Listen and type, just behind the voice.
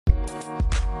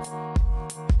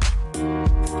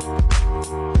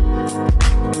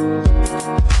Good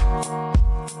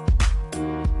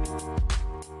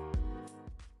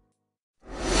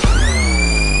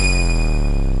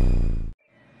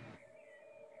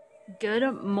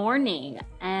morning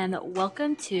and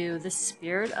welcome to the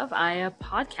Spirit of Aya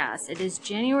podcast. It is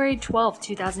January 12th,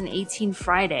 2018,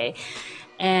 Friday,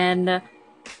 and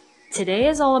today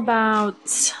is all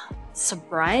about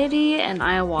sobriety and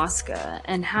ayahuasca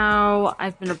and how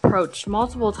I've been approached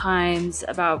multiple times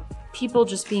about people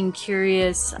just being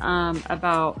curious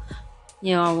about,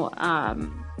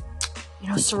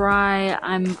 Sarai,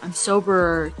 I'm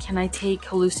sober. Can I take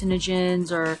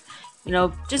hallucinogens? Or,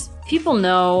 just people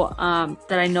know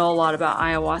that I know a lot about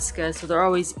ayahuasca, so they're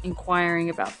always inquiring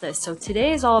about this. So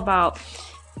today is all about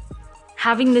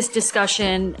having this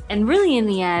discussion, and really in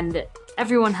the end,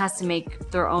 everyone has to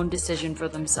make their own decision for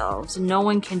themselves. No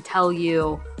one can tell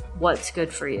you what's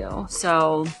good for you.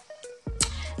 So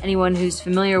anyone who's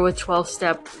familiar with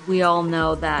 12-step, we all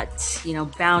know that,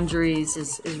 boundaries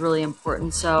is really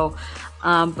important. So,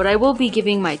 but I will be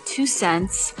giving my 2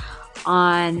 cents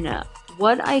on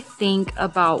what I think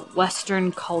about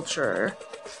Western culture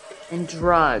and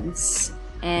drugs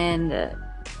and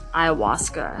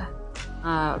ayahuasca.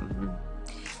 A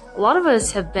lot of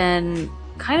us have been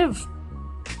kind of,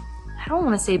 I don't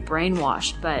want to say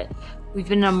brainwashed, but we've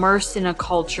been immersed in a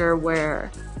culture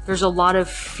where there's a lot of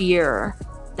fear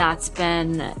that's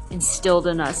been instilled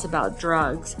in us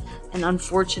drugs. And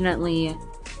unfortunately,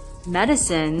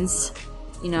 medicines,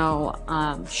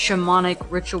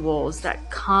 shamanic rituals that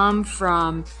come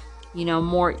from,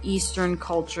 more Eastern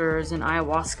cultures, and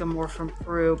ayahuasca more from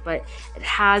Peru, but it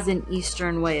has an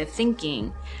Eastern way of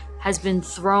thinking, has been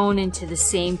thrown into the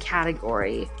same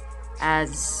category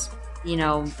as,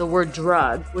 the word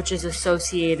drug, which is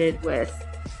associated with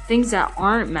things that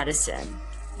aren't medicine,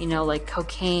 like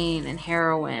cocaine and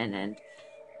heroin and,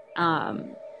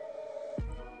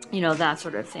 that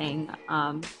sort of thing.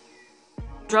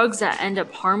 Drugs that end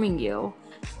up harming you.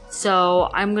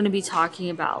 So I'm going to be talking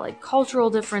about like cultural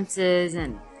differences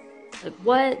and like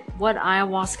what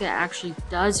ayahuasca actually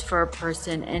does for a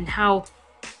person, and how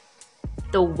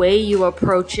the way you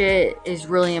approach it is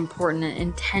really important, and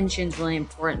intention's really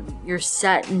important. Your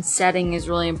set and setting is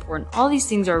really important. All these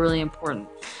things are really important.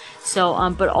 So,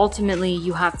 but ultimately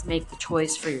you have to make the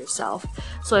choice for yourself.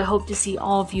 So I hope to see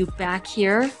all of you back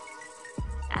here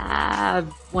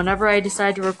whenever I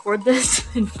decide to record this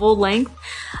in full length.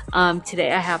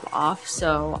 Today I have off,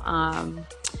 so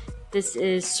this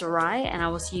is Sarai, and I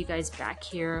will see you guys back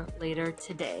here later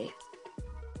today.